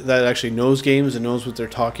somebody that actually knows games and knows what they're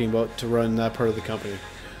talking about to run that part of the company.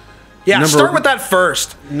 Yeah, start with that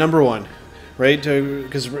first. Number one, right?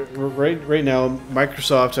 Because right now,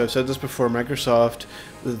 Microsoft, I've said this before, Microsoft,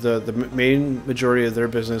 the main majority of their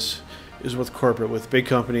business is with corporate, with big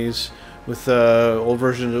companies, with old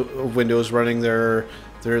version of Windows running their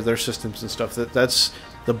systems and stuff. That's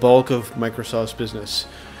the bulk of Microsoft's business.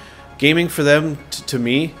 Gaming for them, to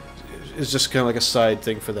me, is just kind of like a side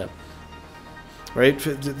thing for them, right?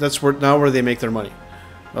 That's where they make their money.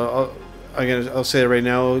 I'll say it right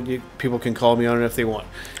now. People can call me on it if they want.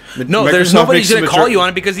 No, there's nobody's going to call you on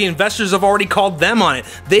it because the investors have already called them on it.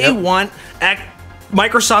 They want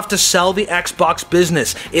Microsoft to sell the Xbox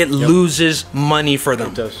business. It loses money for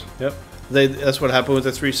them. It does. Yep. That's what happened with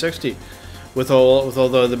the 360. With all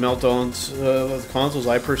the meltdowns of the consoles,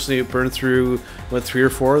 I personally burned through 3 or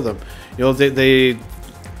 4 of them. They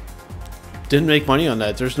didn't make money on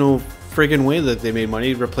that. There's no friggin' way that they made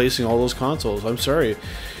money replacing all those consoles. I'm sorry.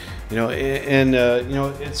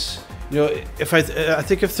 It's I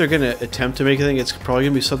think if they're going to attempt to make anything, it's probably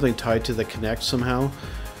going to be something tied to the Kinect somehow.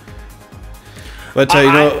 But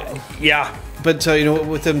But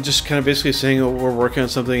with them just kind of basically saying, we're working on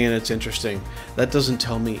something and it's interesting, that doesn't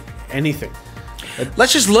tell me anything.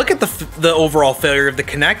 Let's just look at the overall failure of the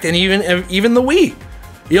Kinect and even the Wii.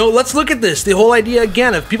 Let's look at this. The whole idea,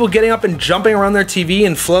 again, of people getting up and jumping around their TV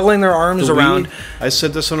and flailing their arms around. I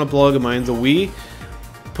said this on a blog of mine. The Wii,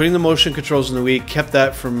 putting the motion controls in the Wii, kept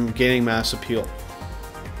that from gaining mass appeal.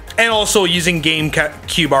 And also using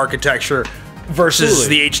GameCube architecture versus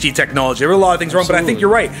the HD technology. There were a lot of things wrong, but I think you're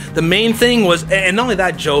right. The main thing was, and not only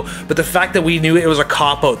that, Joe, but the fact that we knew it was a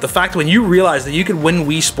cop-out. The fact that when you realized that you could win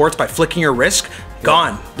Wii Sports by flicking your wrist,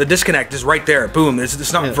 gone. The disconnect is right there. Boom.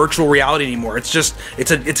 It's not virtual reality anymore. It's just,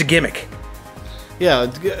 it's a gimmick. Yeah,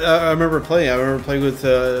 I remember playing. With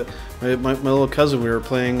my little cousin. We were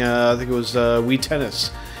playing, I think it was Wii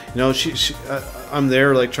Tennis. I'm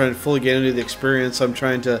there like trying to fully get into the experience. I'm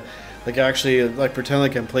trying to actually pretend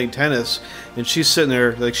like I'm playing tennis, and she's sitting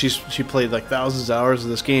there like she played like thousands of hours of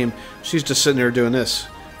this game. She's just sitting there doing this,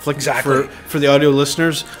 Exactly. For the audio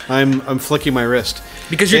listeners, I'm flicking my wrist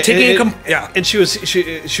because you're taking And she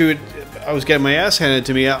would. I was getting my ass handed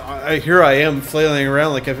to me. Here I am flailing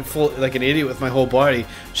around like an idiot with my whole body.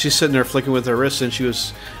 She's sitting there flicking with her wrist, and she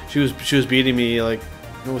was beating me like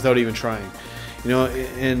without even trying,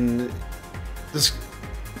 And this,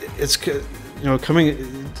 it's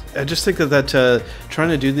coming. I just think that trying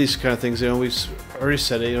to do these kind of things. We've already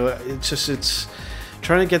said it. It's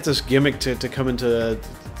trying to get this gimmick to come into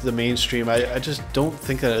the mainstream. I just don't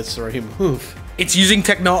think that it's the right move. It's using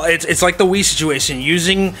technology. It's like the Wii situation,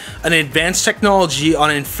 using an advanced technology on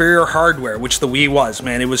inferior hardware, which the Wii was.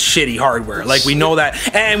 Man, it was shitty hardware. Like we know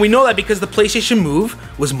that, and we know that because the PlayStation Move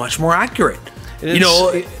was much more accurate.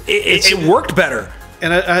 It worked better.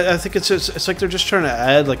 And I think it's like they're just trying to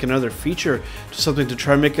add like another feature to something to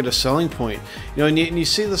try and make it a selling point. And you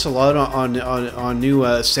see this a lot on new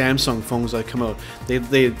Samsung phones that come out.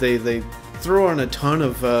 They throw on a ton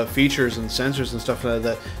of features and sensors and stuff like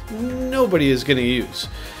that nobody is going to use,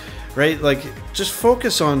 right? Like just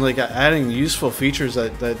focus on like adding useful features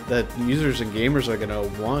that users and gamers are going to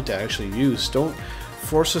want to actually use. Don't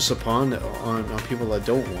force us upon people that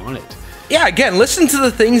don't want it. Yeah, again, listen to the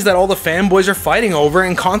things that all the fanboys are fighting over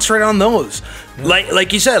and concentrate on those. Yeah.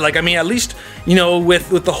 Like you said, at least,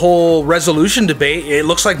 with the whole resolution debate, it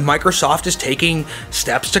looks like Microsoft is taking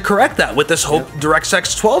steps to correct that with this whole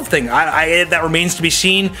DirectX 12 thing. That remains to be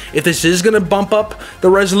seen if this is going to bump up the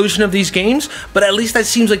resolution of these games, but at least that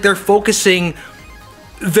seems like they're focusing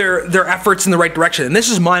their efforts in the right direction. And this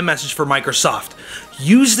is my message for Microsoft.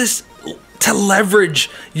 Use this to leverage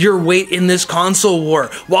your weight in this console war.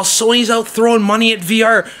 While Sony's out throwing money at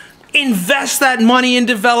VR, invest that money in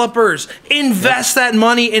developers. Invest that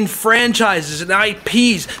money in franchises and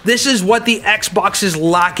IPs. This is what the Xbox is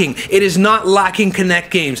lacking. It is not lacking Kinect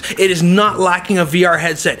games. It is not lacking a VR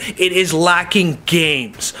headset. It is lacking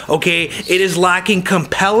games, okay? It is lacking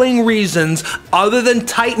compelling reasons other than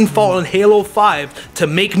Titanfall and Halo 5 to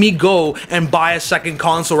make me go and buy a second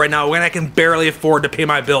console right now when I can barely afford to pay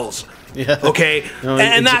my bills. Yeah. Okay,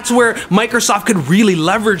 and that's where Microsoft could really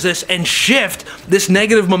leverage this and shift this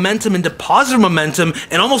negative momentum into positive momentum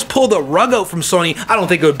and almost pull the rug out from Sony. I don't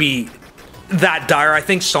think it would be that dire. I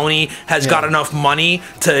think Sony has got enough money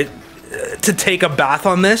to take a bath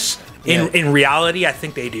on this. In reality, I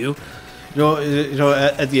think they do. At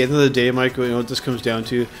the end of the day, Mike, what this comes down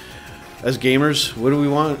to, as gamers, what do we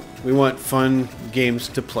want? We want fun games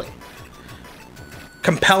to play.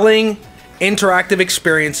 Compelling interactive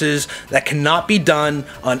experiences that cannot be done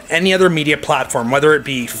on any other media platform, whether it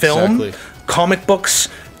be film, comic books,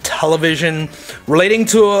 television. Relating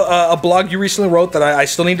to a blog you recently wrote that I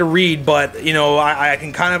still need to read, but I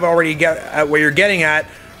can kind of already get at where you're getting at,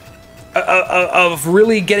 of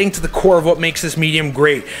really getting to the core of what makes this medium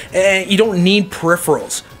great. And you don't need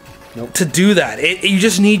peripherals to do that. You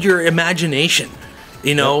just need your imagination,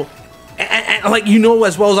 and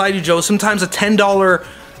as well as I do, Joe, sometimes a $10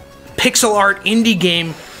 pixel art indie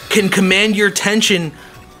game can command your attention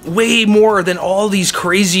way more than all these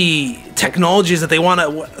crazy technologies that they want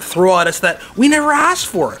to throw at us that we never asked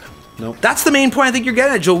for. Nope. That's the main point I think you're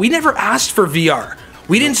getting at, Joe. We never asked for VR.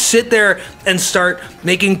 We didn't sit there and start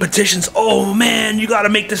making petitions. Oh man, you got to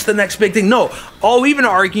make this the next big thing. No, all we've been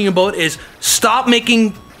arguing about is stop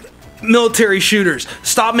making military shooters.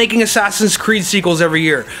 Stop making Assassin's Creed sequels every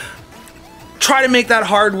year. Try to make that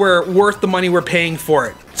hardware worth the money we're paying for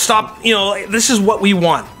it. Stop, this is what we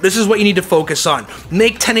want. This is what you need to focus on.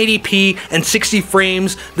 Make 1080p and 60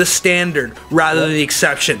 frames the standard rather than the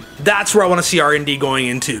exception. That's where I want to see R&D going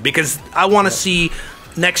into, because I want to see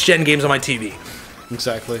next-gen games on my TV.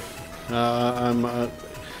 Exactly.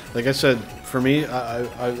 Like I said, for me, I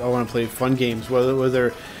want to play fun games,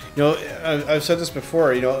 whether I've said this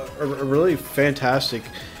before, a really fantastic,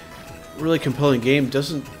 really compelling game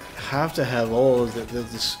doesn't have to have all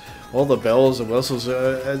of all the bells and whistles.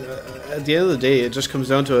 At the end of the day, it just comes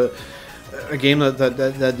down to a game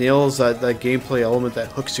that nails that gameplay element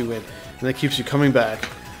that hooks you in and that keeps you coming back.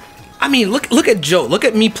 I mean, look at Joe. Look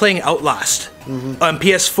at me playing Outlast on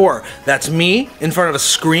PS4. That's me in front of a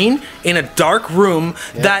screen in a dark room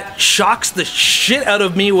that shocks the shit out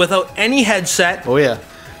of me without any headset. Oh yeah.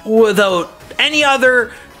 Without any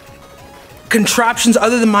other contraptions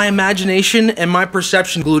other than my imagination and my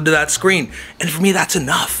perception glued to that screen. And for me, that's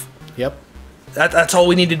enough. Yep. That's all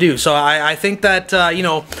we need to do. So I think that,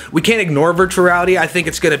 we can't ignore virtual reality. I think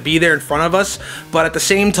it's going to be there in front of us. But at the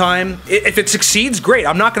same time, if it succeeds, great.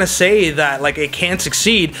 I'm not going to say that, it can't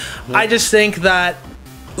succeed. Yeah. I just think that,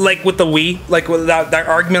 with the Wii, with that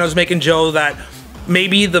argument I was making, Joe, that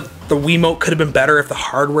maybe the the Wiimote could have been better, if the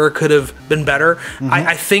hardware could have been better.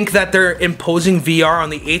 I think that they're imposing VR on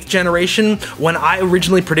the 8th generation when I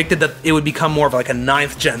originally predicted that it would become more of like a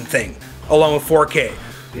 9th gen thing, along with 4K.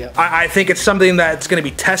 Yeah. I think it's something that's going to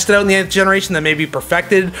be tested out in the 8th generation that may be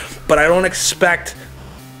perfected, but I don't expect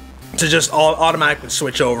to just automatically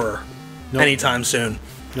switch over anytime soon.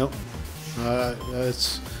 Nope.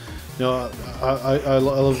 It's I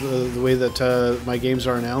love the way that my games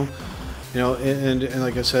are now. And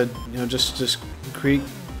like I said, just create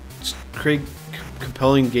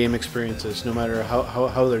compelling game experiences, no matter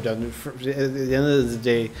how they're done. At the end of the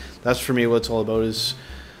day, that's for me what it's all about, is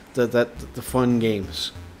the fun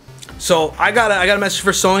games. So I got a message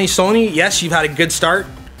for Sony. Sony, yes, you've had a good start.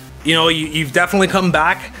 You've definitely come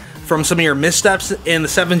back from some of your missteps in the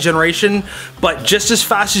 7th generation, but just as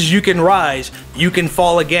fast as you can rise, you can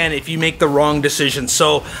fall again if you make the wrong decision.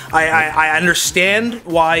 So I understand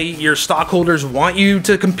why your stockholders want you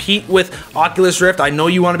to compete with Oculus Rift. I know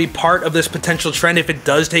you want to be part of this potential trend if it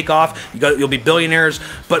does take off. You'll be billionaires,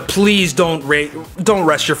 but please don't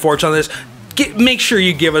rest your fortune on this. Make sure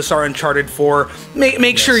you give us our Uncharted 4.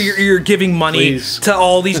 Make sure you're giving money to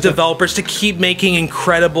all these developers to keep making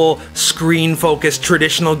incredible screen-focused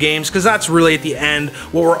traditional games, because that's really at the end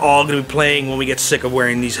what we're all going to be playing when we get sick of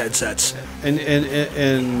wearing these headsets.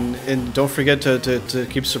 And don't forget to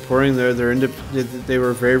keep supporting they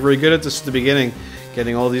were very, very good at this at the beginning,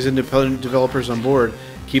 getting all these independent developers on board.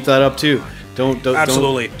 Keep that up too. Don't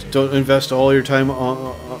invest all your time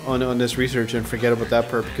on this research and forget about that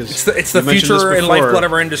part, because it's the future and lifeblood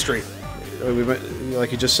of our industry.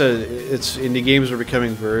 Like you just said, indie games are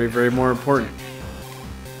becoming very, very more important.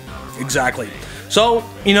 Exactly. So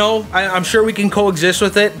I'm sure we can coexist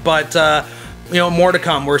with it, but more to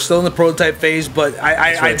come. We're still in the prototype phase, but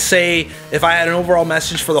I'd say if I had an overall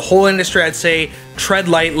message for the whole industry, I'd say tread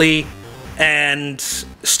lightly and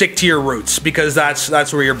stick to your roots, because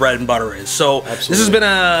that's where your bread and butter is. So Absolutely. This has been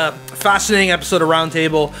a fascinating episode of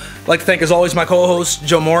Roundtable. I'd like to thank, as always, my co-host,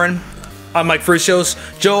 Joe Morin. I'm Mike Frucios.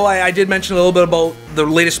 Joe, I did mention a little bit about the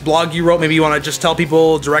latest blog you wrote. Maybe you want to just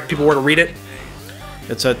direct people where to read it?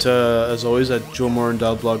 It's at, as always, at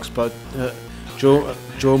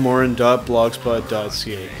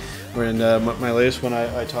joemorin.blogspot.ca. When my latest one,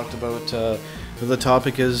 I talked about the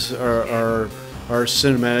topic is are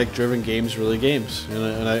cinematic-driven games really games?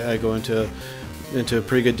 And I go into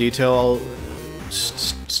pretty good detail,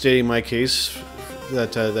 stating my case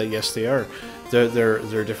that yes, they are. They're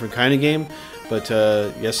a different kind of game, but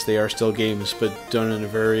yes, they are still games, but done in a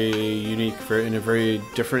very unique, in a very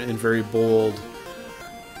different and very bold,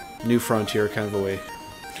 new frontier kind of a way.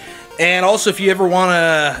 And also, if you ever want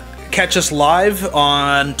to catch us live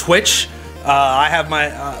on Twitch, I have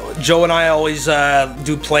Joe and I always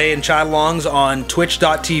do play and chat alongs on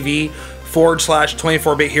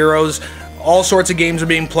twitch.tv/24bit heroes. All sorts of games are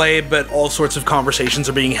being played, but all sorts of conversations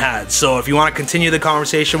are being had. So if you want to continue the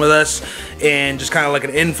conversation with us in just kind of like an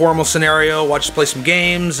informal scenario, watch us play some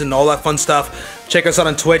games and all that fun stuff, check us out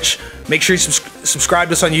on Twitch. Make sure you subscribe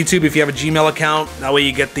to us on YouTube if you have a Gmail account. That way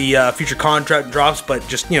you get the future content drops, but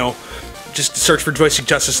just search for Joystick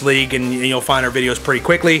Justice League and you'll find our videos pretty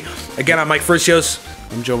quickly. Again, I'm Mike Frucios.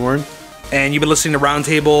 I'm Joe Morin. And you've been listening to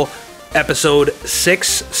Roundtable episode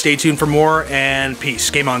 6. Stay tuned for more, and peace.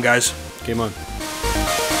 Game on, guys. Game on.